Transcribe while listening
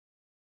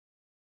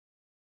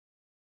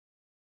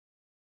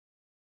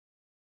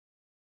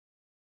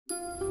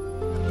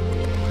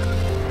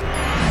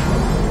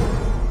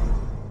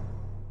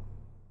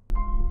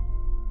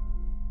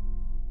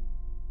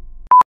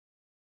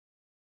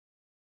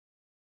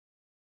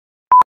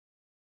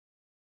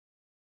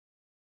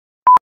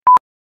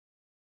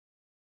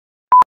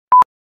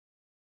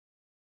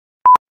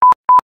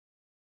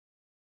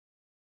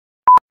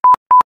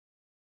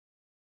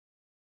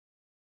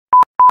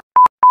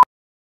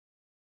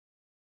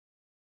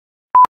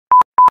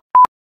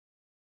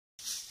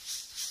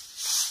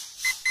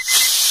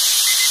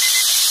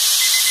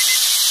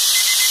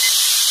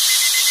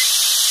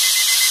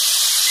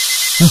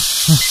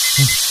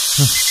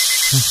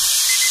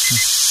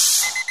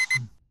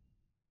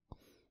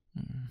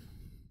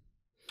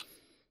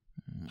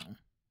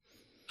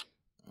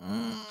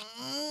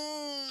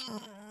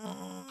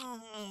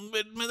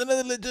Bed మీద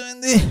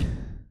నిద్రలేచింది.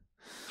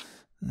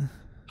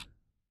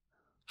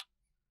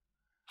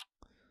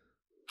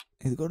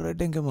 ఇది కూడా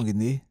రైట్ ఇంకా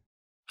ముగింది.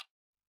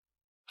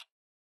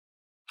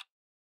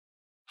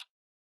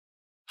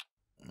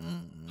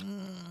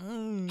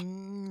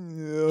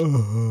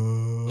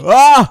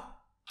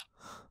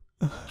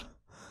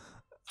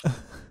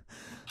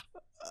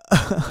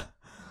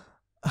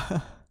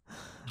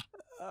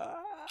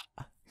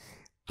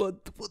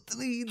 పొద్దు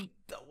పొద్దున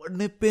ఇంత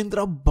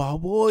నొప్పేంద్రా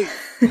బాబోయ్.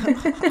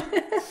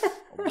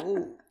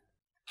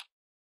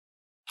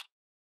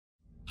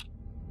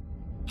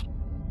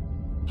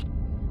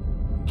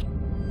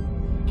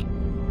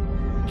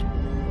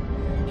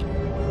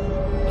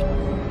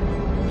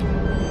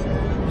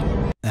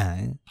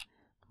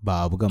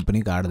 బాబు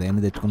కంపెనీకి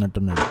ఆడదేమని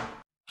తెచ్చుకున్నట్టున్నాడు.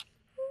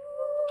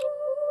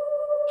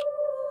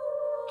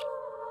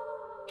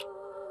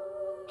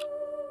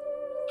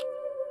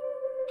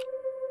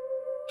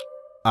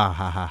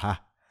 ఆహాహాహా,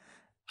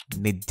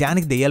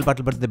 నిజానికి దెయ్యాలు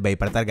పట్ల పడితే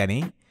భయపడతారు కానీ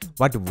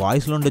వాటి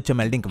వాయిస్లో ఉండొచ్చే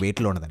మెల్ట్ ఇంక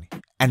వెయిట్లో ఉండదని.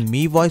 అండ్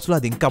మీ వాయిస్లో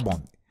అది ఇంకా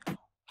బాగుంది.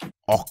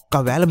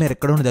 ఒక్కవేళ మీరు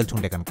ఎక్కడ ఉండి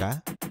తెలుసుకుంటే కనుక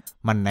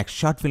మన నెక్స్ట్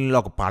షార్ట్ ఫిల్మ్లో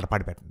ఒక పాట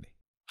పాడి పెట్టండి.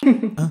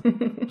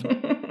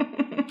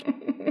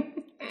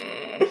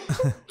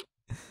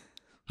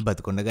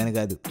 బతుకుండగానే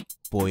కాదు,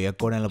 పోయాక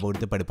కూడా ఇలా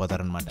పొడితే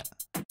పడిపోతారనమాట.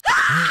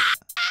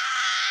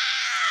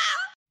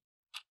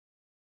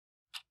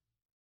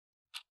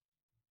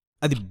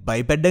 అది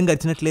భయపెట్టడం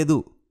గడిచినట్లేదు,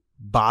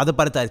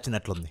 బాధపడితే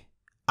అరిచినట్లుంది.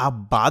 ఆ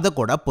బాధ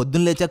కూడా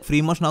పొద్దున్న లేచాక ఫ్రీ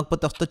మోషన్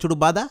ఆకపోతే వస్తా చూడు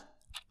బాధ,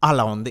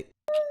 అలా ఉంది.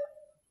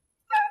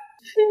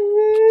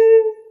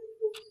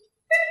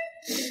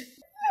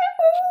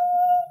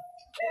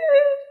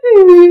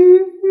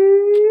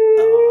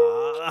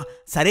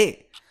 సరే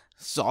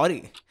సారీ,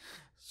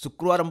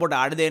 శుక్రవారం పూట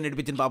ఆడదే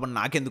నడిపించిన పాపం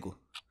నాకెందుకు,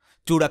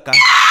 చూడక్క.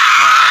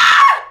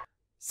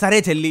 సరే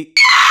చెల్లి,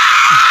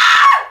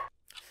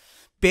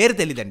 పేరు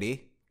తెలీదండి,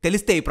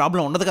 తెలిస్తే ఈ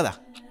ప్రాబ్లం ఉండదు కదా.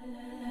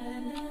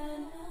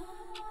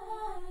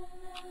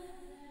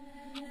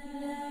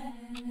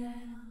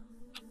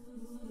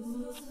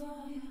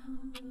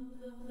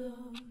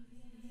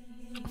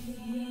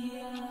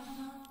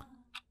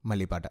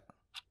 మళ్ళీ పాట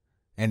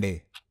ఏంటి,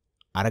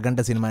 అరగంట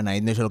సినిమాని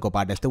 5 నిమిషాలకు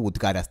పాట వేస్తే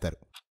ఉతికారేస్తారు.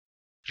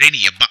 రేని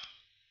అబ్బా,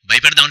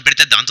 భయపెడదామని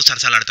పెడితే దాంతో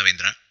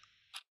సరసాలాడతావేంద్రా.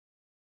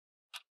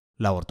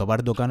 లవర్తో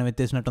పాటు దుకాణం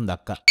ఎత్తేసినట్టుంది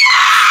అక్క.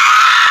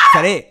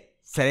 సరే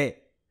సరే,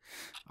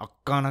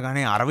 అక్క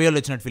అనగానే 60 ఏళ్ళు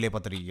వచ్చినట్టు ఫీల్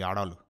అయిపోతారు ఈ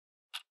ఆడవాళ్ళు.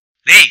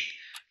 రే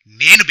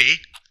నేను బే,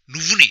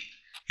 నువ్వుని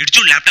ఇటు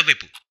చూడు ల్యాప్టాప్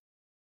వైపు.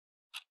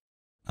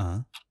 ఆ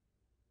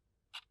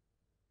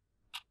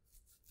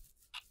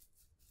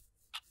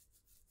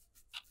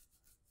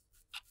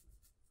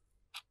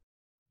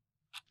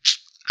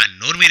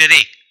నోరు మీరే రే,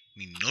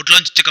 నీ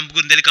నోట్లోంచి వచ్చే కంపు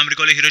గురించి తెలియక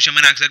అమెరికాలో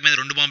హిరోషిమా నాగసాకి మీద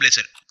 2 బాంబులు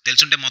వేశారు.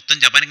 తెలుసుంటే మొత్తం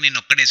జపాన్కి నేను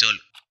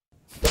ఒక్కడేసేవాళ్ళు.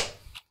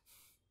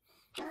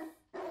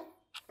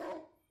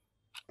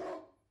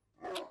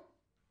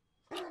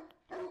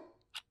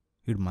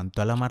 వీడు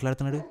మనతో ఎలా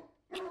మాట్లాడుతున్నాడు,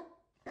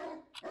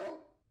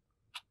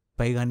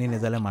 పైగా నేను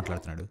నిజాలే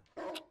మాట్లాడుతున్నాడు.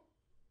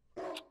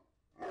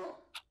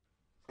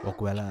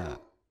 ఒకవేళ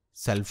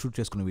సెల్ఫ్ షూట్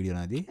చేసుకున్న వీడియో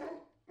నాది,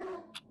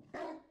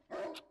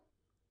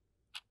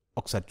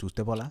 ఒకసారి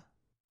చూస్తే పోలా.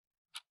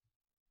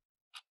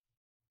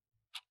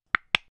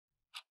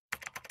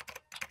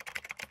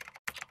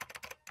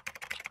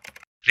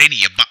 రేని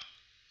అబ్బా,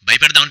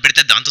 భయపెడదామని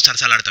పెడితే దాంతో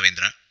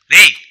సరసాలాడతావేంద్రా.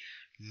 రే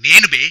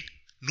నేను బే,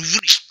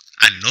 నువ్వుని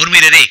ఆ నోరు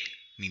మీరే రే,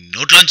 నీ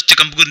నోట్లోంచి వచ్చే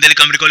కంపు గురించి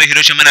తెలియక అమెరికాలో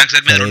హిరోషిమా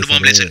నాగసాకి మీద 2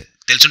 బాంబులు వేశారు.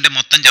 తెలుసుంటే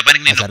మొత్తం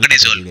జపాన్కి నేను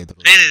ఒక్కడేసేవాళ్ళు.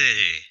 రే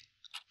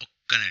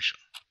ఒక్క నిమిషం,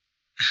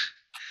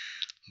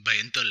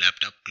 భయంతో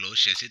ల్యాప్టాప్ క్లోజ్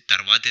చేసి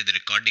తర్వాత ఇది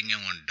రికార్డింగ్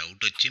ఏమో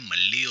డౌట్ వచ్చి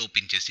మళ్ళీ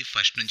ఓపెన్ చేసి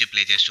ఫస్ట్ నుంచి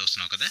ప్లే చేసి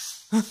చూస్తున్నావు కదా.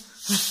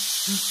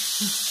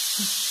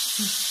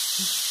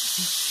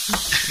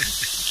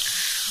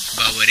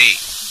 బాబోరే,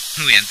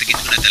 నువ్వు ఎంత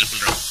కిచ్చుకున్నా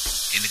తలుపులు రావు,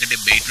 ఎందుకంటే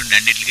బయట నుండి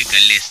అన్నింటికి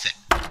కళ్ళేస్తాయి.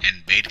 అండ్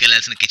బయటకు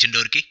వెళ్ళాల్సిన కిచెన్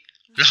డోర్కి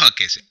లాక్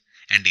వేసాయి.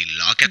 అండ్ ఈ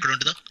లాక్ ఎక్కడ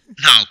ఉంటుందో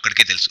నా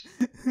ఒక్కడికే తెలుసు.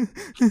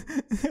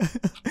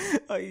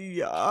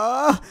 అయ్యా,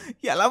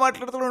 ఎలా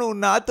మాట్లాడుతున్నావు నువ్వు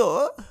నాతో?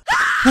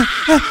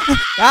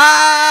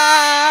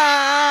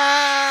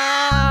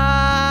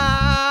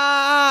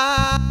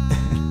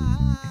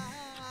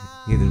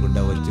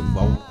 ఎదురుగుండా వచ్చి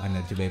బావు అని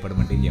నడిచి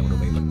భయపడమంటే ఎవడో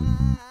భయపడదు,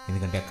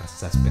 ఎందుకంటే అక్కడ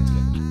సస్పెన్స్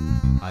లేదు.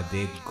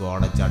 అదే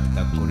గోడ చాటు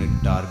తక్కువ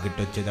టార్గెట్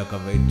వచ్చేదాకా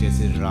వెయిట్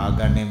చేసి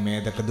రాగానే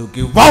మీదకు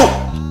దూకి వావ్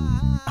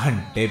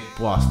అంటే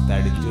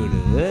పోస్తాడు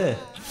చూడు,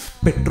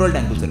 పెట్రోల్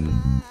ట్యాంకులు సరిపోయి.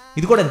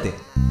 ఇది కూడా అంతే.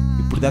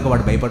 ఇప్పుడు దాకా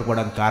వాడు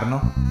భయపడిపోవడానికి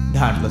కారణం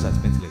దాంట్లో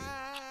సస్పెన్స్ లేదు.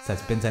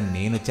 సస్పెన్స్ అని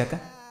నేను వచ్చాక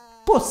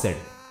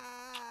పోస్తాడు.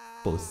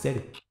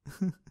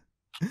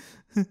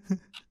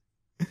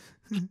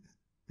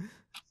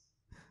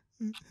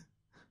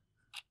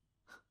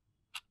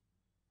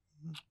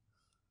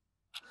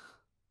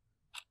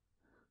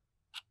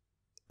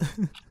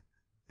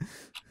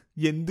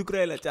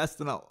 ఎందుకురా ఇలా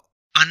చేస్తున్నావు?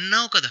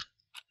 అన్నావు కదా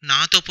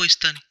నాతో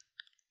పోయిస్తాను.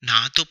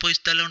 నాతో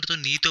పోయిస్తే ఎలా ఉంటుందో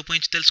నీతో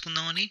పోయించి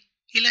తెలుసుకుందామని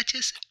ఇలా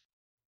చేశా.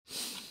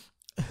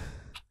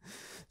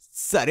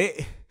 సరే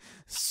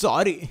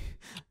సారీ,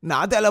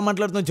 నాతో ఎలా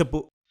మాట్లాడుతున్నావు చెప్పు.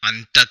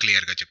 అంతా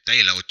క్లియర్గా చెప్తా,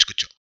 ఇలా వచ్చి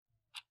కూర్చో.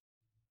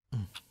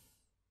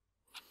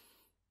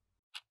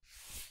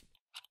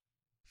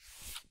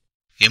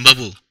 ఏం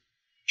బాబు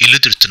ఇల్లు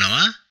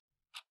తిరుస్తున్నావా?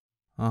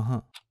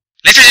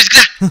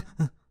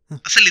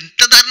 అసలు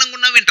ఇంత దారుణంగా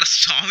ఉన్నావేంట్రా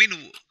స్వామి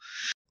నువ్వు?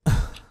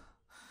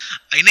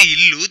 అయినా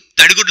ఇల్లు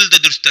తడిగుడ్లతో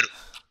దురుస్తారు,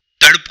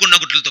 తడుపుకున్న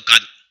గుడ్లతో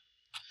కాదు.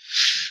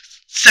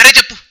 సరే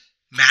చెప్పు,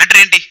 మ్యాటర్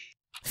ఏంటి?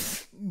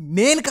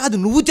 నేను కాదు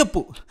నువ్వు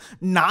చెప్పు.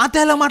 నాతో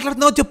ఎలా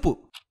మాట్లాడుతున్నావు చెప్పు.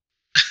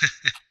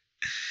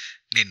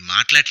 నేను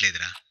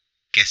మాట్లాడలేదురా,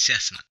 గెస్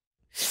చేస్తున్నా.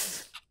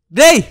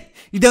 రేయ్,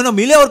 ఇదేమన్నా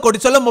మీలే ఎవరు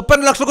కొట్టించాలో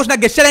 32 లక్షల కోసం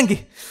నాకు గెస్ చేయడానికి.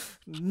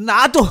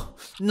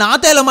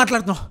 నాతో ఎలా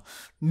మాట్లాడుతున్నావు?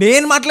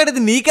 నేను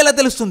మాట్లాడేది నీకెలా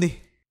తెలుస్తుంది?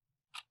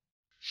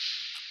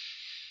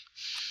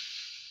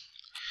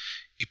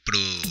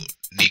 ఇప్పుడు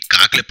నీ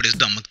కాకలు ఎప్పుడు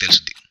వేస్తుందో అమ్మకు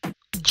తెలుసుద్ది,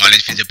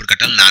 కాలేజ్ ఫీజు ఎప్పుడు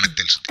కట్టాలో నాన్నకు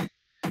తెలుసుద్ది,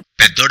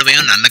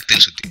 పెద్దోడవేమో నాన్నకు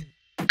తెలుసుద్ది,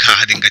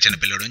 కాదు ఇంకా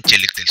చిన్నపిల్లడం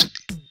చెల్లికి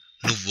తెలుసుద్ది.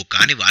 నువ్వు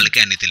కానీ వాళ్ళకే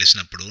అన్ని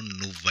తెలిసినప్పుడు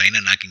నువ్వైనా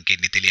నాకు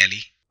ఇంకెన్ని తెలియాలి?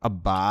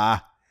 అబ్బా,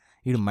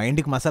 వీడు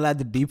మైండ్కి మసాలా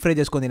అది డీప్ ఫ్రై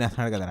చేసుకొని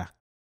తినేస్తున్నాడు కదరా.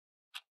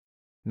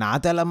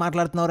 నాతో ఎలా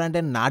మాట్లాడుతున్నావు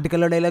అంటే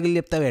నాటికల్లో డైలాగులు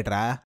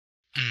చెప్తావేట్రా?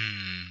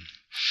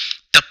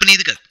 తప్పు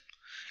నీది కాదు,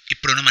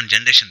 ఇప్పుడున్న మన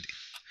జనరేషన్ది.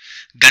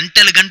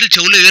 గంటలు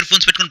చెవులో ఇయర్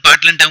ఫోన్స్ పెట్టుకుని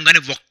పాటలు అంటాం, కానీ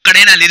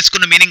ఒక్కడైనా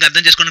లిరిక్స్కున్న మీనింగ్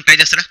అర్థం చేసుకోవడానికి ట్రై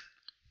చేస్తారా?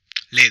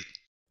 లేదు.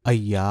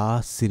 అయ్యా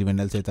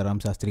సిరివెన్నెల సీతారాం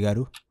శాస్త్రి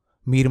గారు,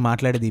 మీరు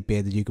మాట్లాడేది ఈ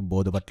పేదజీకి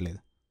బోధపట్టలేదు.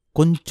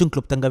 కొంచెం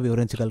క్లుప్తంగా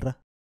వివరించగలరా?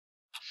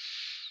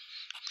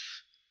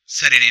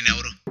 సరే,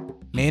 నేనెవరు?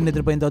 నేను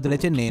నిద్రపోయిన తర్వాత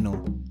లేచే నేను.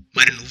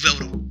 మరి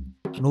నువ్వెవరు?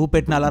 నువ్వు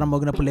పెట్టిన అలారం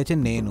మోగినప్పుడు లేచే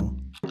నేను.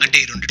 అంటే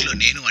ఈ రెండిట్లో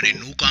నేను అనే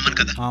నువ్వు కామన్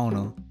కదా?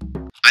 అవును.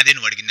 అదే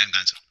నువ్వు అడిగిన దానికి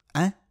ఆన్సర్.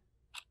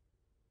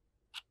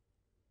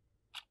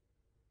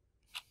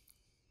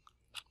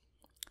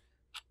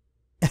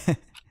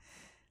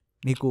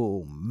 నీకు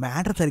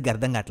మ్యాటర్ సరిగ్గా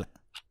అర్థం కావట్లా.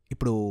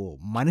 ఇప్పుడు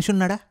మనిషి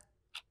ఉన్నాడా,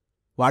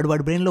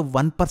 వాడి బ్రెయిన్లో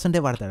 1%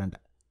 వాడతాడంట.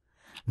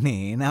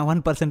 నేను ఆ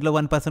 1%లో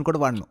 1% కూడా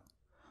వాడను.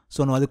 సో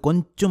నువ్వు అది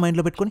కొంచెం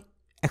మైండ్లో పెట్టుకొని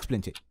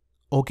ఎక్స్ప్లెయిన్ చేయి,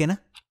 ఓకేనా?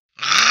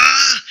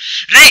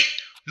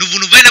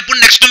 నువ్వైనప్పుడు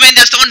నెక్స్ట్ నువ్వేం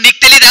చేస్తావో నీకు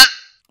తెలీదా?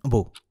 బో,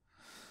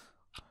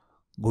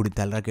 గుడి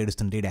తలరాకి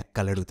ఏడుస్తుంటే ఈడు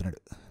ఎక్కాలు అడుగుతున్నాడు.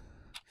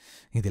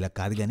 ఇది ఇలా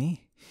కాదు కానీ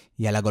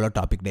ఎలాగోలో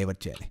టాపిక్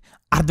డైవర్ట్ చేయాలి.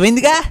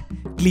 అర్థమైందిగా?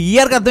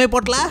 క్లియర్గా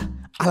అర్థమైపోవట్లా?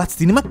 అలా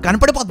సినిమా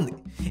కనపడిపోతుంది.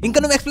 ఇంకా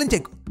నువ్వు ఎక్స్ప్లెయిన్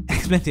చేయకు,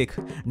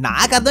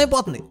 నాకు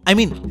అర్థమైపోతుంది.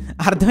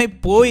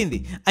 అర్థమైపోయింది.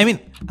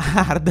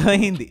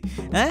 అర్థమైంది.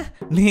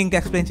 నువ్వు ఇంకా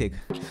ఎక్స్ప్లెయిన్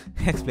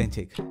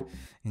చేయకు.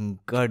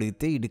 ఇంకా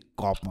అడిగితే ఇది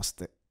కోపం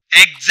వస్తాయి.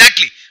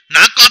 ఎగ్జాక్ట్లీ,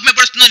 నాకు కోపం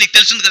ఎప్పుడు వస్తుందో నీకు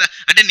తెలుస్తుంది కదా,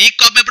 అంటే నీకు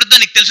కోపం ఎప్పుడుదో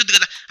నీకు తెలుస్తుంది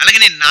కదా. అలాగే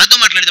నేను నాతో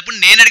మాట్లాడేటప్పుడు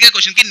నేను అడిగే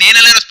క్వశ్చన్కి నేను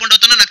ఎలా రెస్పాండ్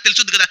అవుతానో నాకు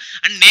తెలుస్తుంది కదా.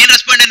 అండ్ నేను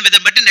రెస్పాండ్ అయిన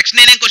విధానం బట్టి నెక్స్ట్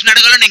నేనేం క్వశ్చన్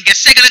అడగాలో నేను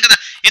గెస్ చేయగలను కదా,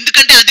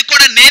 ఎందుకంటే అది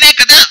కూడా నేనే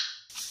కదా.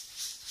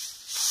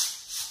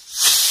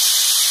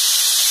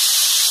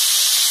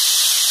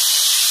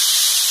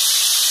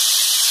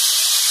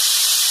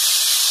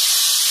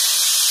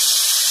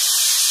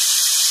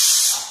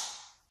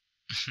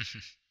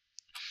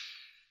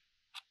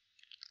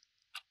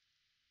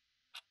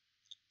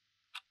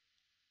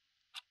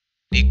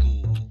 నీకు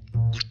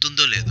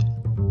గుర్తుందో లేదో,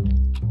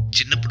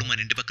 చిన్నప్పుడు మన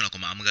ఇంటి పక్కన ఒక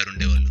మామగారు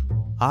ఉండేవాళ్ళు.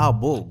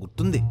 అబ్బో,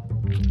 గుర్తుంది.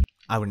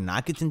 ఆవిడ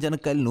నాకిచ్చిన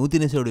చెనక్కాయలు నువ్వు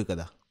తినేసేవాడు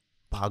కదా,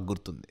 బాగా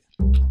గుర్తుంది.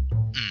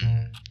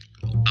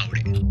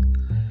 ఆవిడే.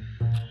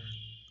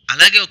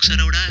 అలాగే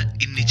ఒకసారి ఆవిడ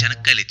ఇన్ని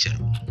చెనక్కాయలు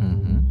ఇచ్చారు.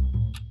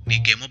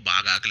 నీకేమో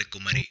బాగా ఆకలి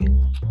ఎక్కువ మరి,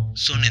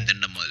 సో నేను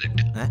తినడం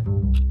మొదలెట్టా.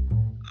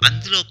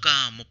 అందులో ఒక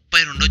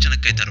 32వ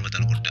చెనక్కాయ తర్వాత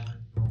అనుకుంటా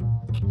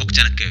ఒక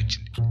చెనక్కాయ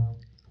వచ్చింది.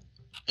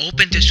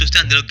 ఓపెన్ చేసి చూస్తే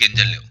అందులో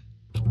గింజలు లేవు.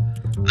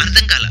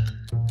 అర్థం కాల,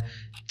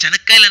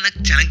 చెనక్కాయలు నాకు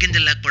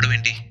చెనగ్గింజలు లేకపోవడం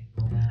ఏంటి?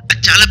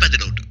 అది చాలా పెద్ద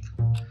డౌట్.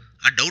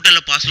 ఆ డౌట్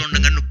అలా పాస్లో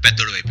ఉండగా నువ్వు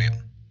పెద్దోడు అయిపోయావు.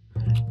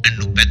 అండ్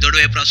నువ్వు పెద్దోడు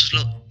అయ్యే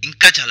ప్రాసెస్లో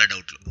ఇంకా చాలా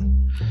డౌట్లు,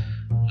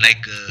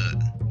 లైక్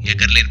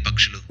ఎగరలేని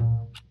పక్షులు,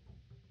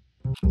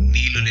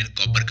 నీళ్లు లేని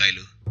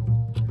కొబ్బరికాయలు,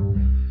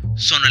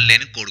 సొనలు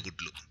లేని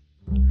కోడిగుడ్లు,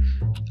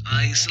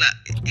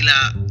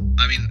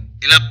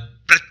 ఇలా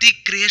ప్రతి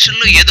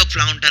క్రియేషన్లో ఏదో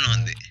ఫ్లా ఉంటానే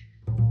ఉంది.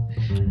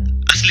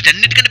 అసలు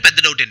వీటన్నిటికంటే పెద్ద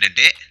డౌట్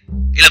ఏంటంటే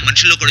ఇలా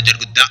మనుషుల్లో కూడా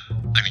జరుగుద్దా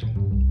అని.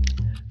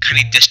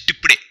 కానీ జస్ట్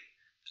ఇప్పుడే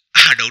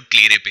ఆ డౌట్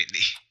క్లియర్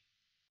అయిపోయింది.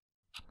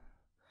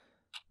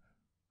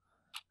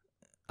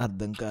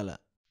 అర్థం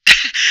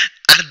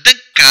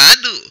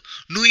కాదు,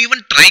 నువ్వు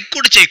ఈవెన్ ట్రై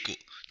కూడా చేయకు,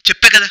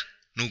 చెప్పా కదా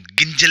నువ్వు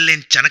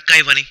గింజల్లేని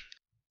చెనక్కాయవని.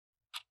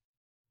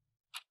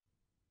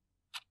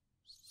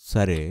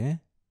 సరే,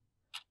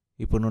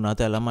 ఇప్పుడు నువ్వు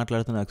నాతో ఎలా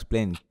మాట్లాడుతున్నావు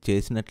ఎక్స్ప్లెయిన్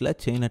చేసినట్లా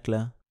చేయనట్లా?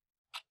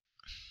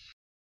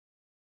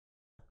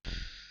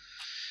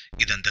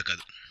 ఇదంతా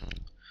కాదు,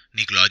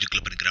 నీకు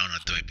లాజిక్లో పనికిరావని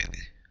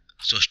అర్థమైపోయింది.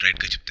 సో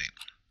స్ట్రైట్గా చెప్తాను,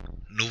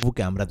 నువ్వు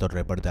కెమెరాతో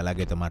రేపడితో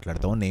ఎలాగైతే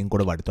మాట్లాడతావో నేను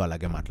కూడా వాటితో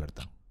అలాగే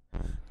మాట్లాడతాను.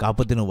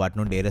 కాకపోతే నువ్వు వాటి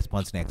నుండి ఏ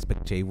రెస్పాన్స్ని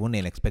ఎక్స్పెక్ట్ చేయవు,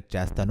 నేను ఎక్స్పెక్ట్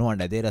చేస్తాను.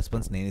 అండ్ అదే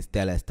రెస్పాన్స్ నేను ఇస్తే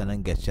అలా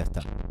ఇస్తానని గెస్ట్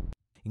చేస్తాను.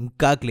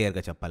 ఇంకా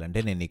క్లియర్గా చెప్పాలంటే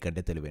నేను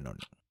నీకంటే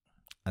తెలివైనోడిని,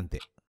 అంతే.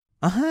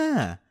 ఆహా,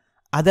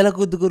 అదెలా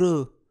కుదుగురు?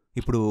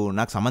 ఇప్పుడు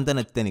నాకు సమంత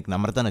నచ్చితే నీకు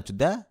నమ్రత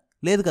నచ్చుద్దా?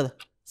 లేదు కదా,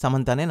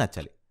 సమంతనే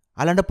నచ్చాలి.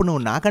 అలాంటప్పుడు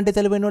నువ్వు నాకంటే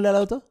తెలివైన వాళ్ళు ఎలా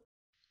అవుతావు?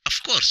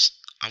 అఫ్కోర్స్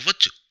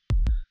అవ్వచ్చు.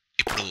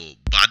 ఇప్పుడు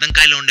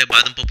బాదంకాయలో ఉండే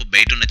బాదం పప్పు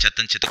బయట ఉన్న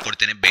చెత్తని చెత్త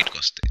కొడితేనే బయటకు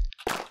వస్తాయి.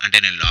 అంటే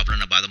నేను లోపల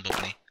ఉన్న బాదం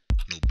పప్పుని,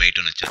 నువ్వు బయట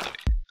ఉన్న చెత్తవి,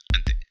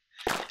 అంతే.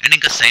 అండ్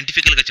ఇంకా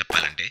సైంటిఫికల్గా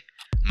చెప్పాలంటే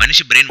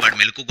మనిషి బ్రెయిన్ వాడు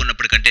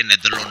మెలకుకున్నప్పుడు కంటే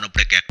నిద్రలో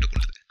ఉన్నప్పుడే యాక్టివ్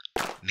ఉంటుంది.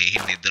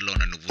 నేను నిద్రలో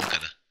ఉన్న నువ్వు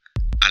కదా,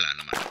 అలా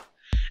అన్నమాట.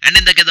 అండ్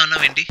ఇందాకేదో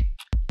అన్నావేంటి,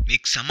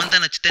 నీకు సమంత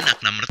నచ్చితే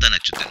నాకు నమ్రత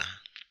నచ్చుద్దేనా?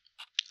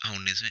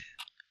 అవును నిజమే,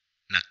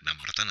 నాకు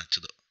నమ్రత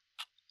నచ్చదు,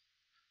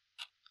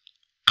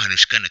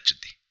 అనుష్క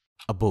నచ్చుద్ది.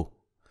 అబ్బో,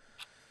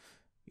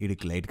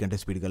 వీడికి లైట్ కంటే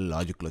స్పీడ్గా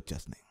లాజిక్లు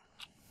వచ్చేస్తున్నాయి.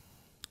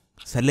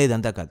 సర్లే,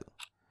 ఇదంతా కాదు,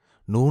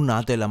 నువ్వు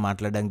నాతో ఇలా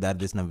మాట్లాడడానికి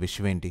దారితీసిన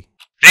విషయం ఏంటి?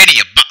 రేని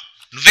అబ్బా,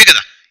 నువ్వే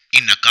కదా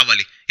ఈ నాకు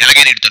కావాలి,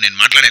 ఎలాగైనా వీడితో నేను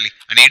మాట్లాడాలి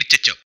అని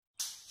ఏడిచ్చావు.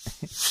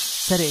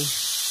 సరే,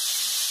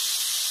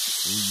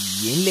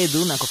 ఏం లేదు,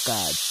 నాకు ఒక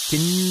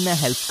చిన్న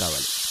హెల్ప్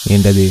కావాలి.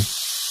 ఏంటది?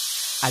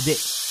 అదే,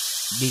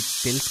 నీకు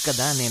తెలుసు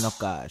కదా నేను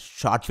ఒక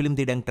షార్ట్ ఫిల్మ్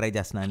తీయడానికి ట్రై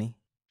చేస్తున్నా అని.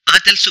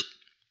 తెలుసు,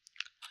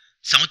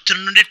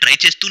 సంవత్సరం నుండి ట్రై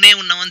చేస్తూనే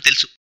ఉన్నావని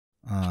తెలుసు.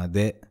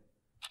 అదే,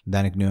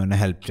 దానికి నువ్వు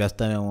హెల్ప్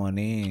చేస్తావేమో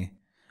అని.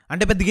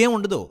 అంటే పెద్దగా ఏం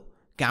ఉండదు,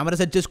 కెమెరా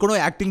సెట్ చేసుకోవడం,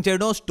 యాక్టింగ్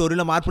చేయడం,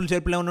 స్టోరీలో మార్పులు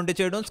చేర్పులు ఏమైనా ఉంటే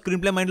చేయడం,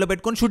 స్క్రీన్ ప్లే మైండ్లో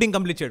పెట్టుకొని షూటింగ్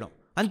కంప్లీట్ చేయడం,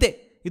 అంతే.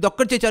 ఇది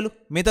ఒక్కటి చాలు,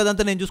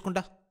 మిగతాదంతా నేను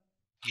చూసుకుంటా.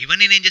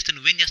 ఇవన్నీ నేను చేస్తే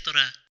నువ్వేం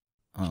చేస్తావురా?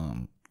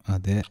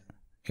 అదే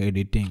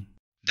ఎడిటింగ్.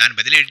 దాని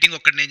బదులు ఎడిటింగ్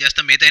ఒక్కటి నేను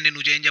చేస్తా, మిగతా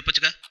నువ్వు చేయని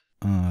చెప్పొచ్చుగా.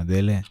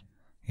 అదేలే,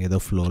 ఏదో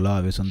ఫ్లోలో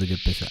ఆవేశంతో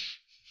చెప్పేసా.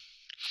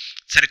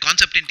 సరే,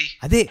 కాన్సెప్ట్ ఏంటి?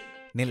 అదే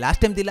నేను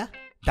లాస్ట్ టైం తీలా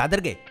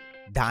దాదర్గే,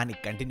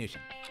 దానికి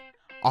కంటిన్యూషన్.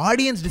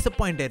 ఆడియన్స్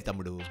డిసప్పాయింట్ అయ్యారు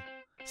తమ్ముడు,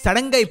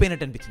 సడన్గా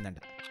అయిపోయినట్టు అనిపించిందంట.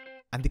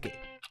 అందుకే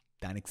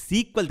దానికి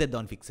సీక్వెల్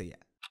తెద్దామని ఫిక్స్ అయ్యా.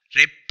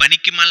 రేపు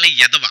పనికి మళ్ళీ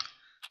ఎదవా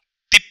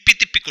తిప్పి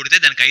తిప్పి కొడితే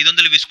దానికి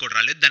 500 వీసుకోవడం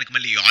రాలేదు, దానికి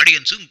మళ్ళీ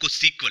ఆడియన్స్ ఇంకో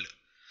సీక్వెల్.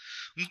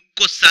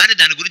 ఇంకోసారి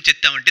దాని గురించి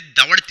ఎత్తామంటే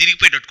దవడ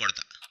తిరిగిపోయేటట్టు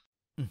కొడతా.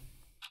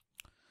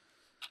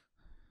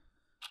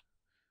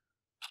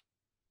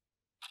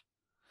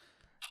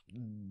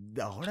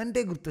 దవడంటే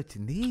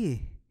గుర్తొచ్చింది,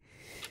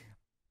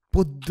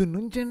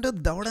 పొద్దున్నుంచేంటో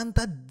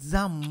దవడంతా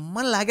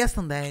జమ్మని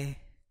లాగేస్తుందా.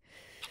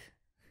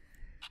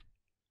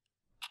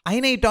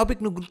 అయినా ఈ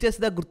టాపిక్ నువ్వు గుర్తు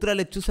చేసేదా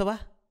గుర్తురాలేదు, చూసావా?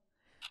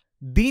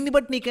 దీన్ని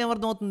బట్టి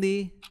నీకేమర్థం అవుతుంది?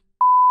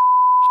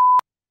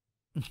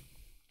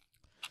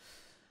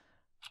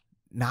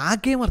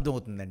 నాకేమర్థం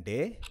అవుతుందంటే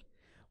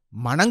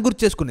మనం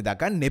గుర్తు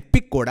చేసుకునేదాకా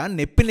నొప్పికి కూడా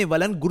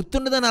నొప్పినివ్వాలని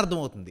గుర్తుండదని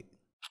అర్థమవుతుంది.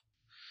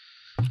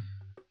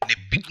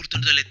 నొప్పి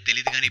గుర్తుండదో లేదు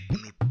తెలియదు, కానీ ఇప్పుడు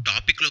నువ్వు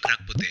టాపిక్లోకి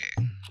రాకపోతే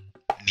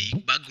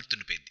నీకు బాగా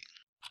గుర్తుండిపోయింది.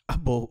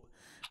 అబ్బో,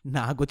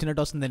 నాకు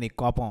వచ్చినట్టు వస్తుంది నీకు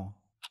కోపం.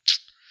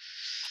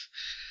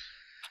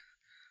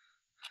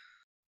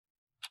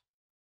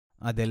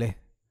 అదేలే,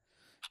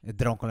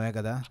 ఇద్దరం ఒక్కలమే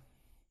కదా.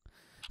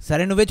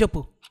 సరే, నువ్వే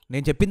చెప్పు,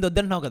 నేను చెప్పింది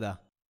వద్దంటున్నావు కదా.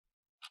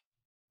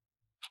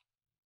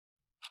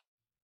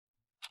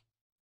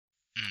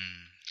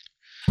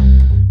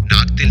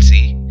 నాకు తెలిసి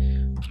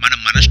మనం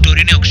మన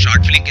స్టోరీని ఒక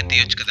షార్ట్ ఫిలిం కింద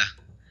తీయొచ్చు కదా.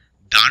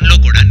 దానిలో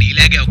కూడా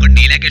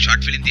నీలాగే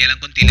షార్ట్ ఫిలిం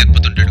తీయాలనుకుని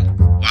తీయలేకపోతుంటాడు,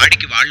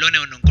 వాడికి వాళ్ళలోనే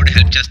ఉన్న ఇంకోటి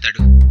హెల్ప్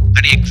చేస్తాడు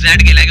అని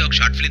ఎగ్జాక్ట్గా ఇలాగే ఒక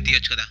షార్ట్ ఫిలిం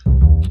తీయొచ్చు కదా.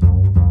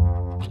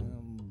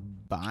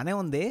 బాగానే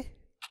ఉంది.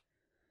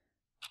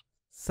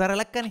 సరే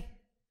లెక్కని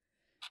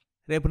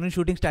రేపు నుంచి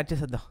షూటింగ్ స్టార్ట్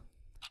చేసేద్దాం.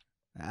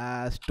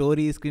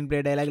 స్టోరీ, స్క్రీన్ ప్లే,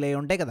 డైలాగులు అవి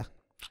ఉంటాయి కదా,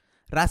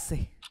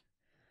 రాస్తాయి.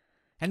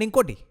 అండ్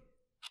ఇంకోటి,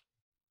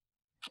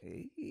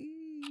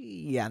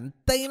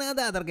 ఎంతైనా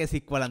దాదరికే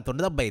సీక్వెల్ అంత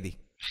ఉండదు అబ్బాయి. ఇది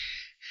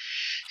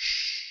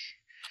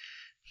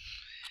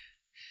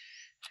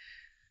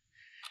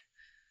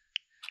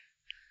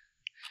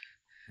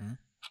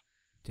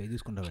చేయి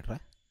చూసుకుంటా బెటరా.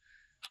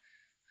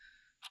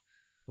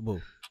 అబ్బో,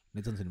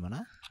 నిజం సినిమానా?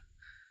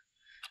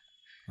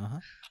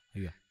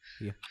 అయ్యో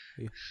అయ్యో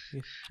అయ్యో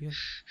అయ్యో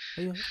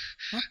అయ్యో అయ్యో.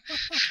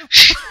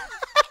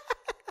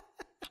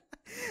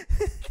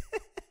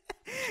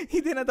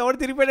 ఇదే నా తోడు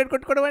తిరిగిపోయాడు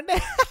కొట్టుకోవడం అంటే.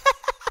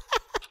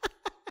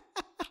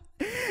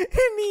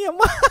 నీ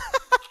అమ్మ,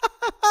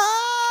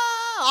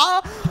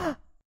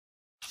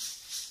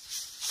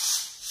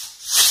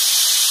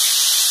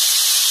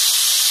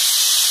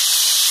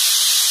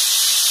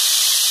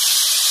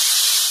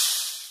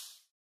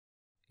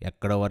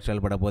 ఎక్కడ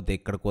వర్షాలు పడకపోతే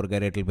ఇక్కడ కూరగాయ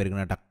రేట్లు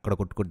పెరిగినట్టు అక్కడ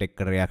కొట్టుకుంటే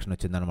ఇక్కడ రియాక్షన్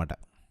వచ్చిందనమాట.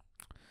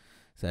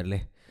 సర్లే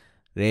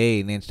రే,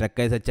 నేను స్ట్రక్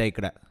అయ్యి వచ్చా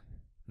ఇక్కడ.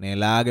 నేను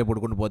ఇలాగే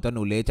పడుకుంటూ పోతాను,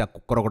 నువ్వు లేచి ఆ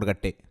కుక్కర్ ఒకటి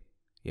కట్టే.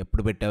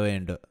 ఎప్పుడు పెట్టావో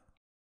ఏంటో.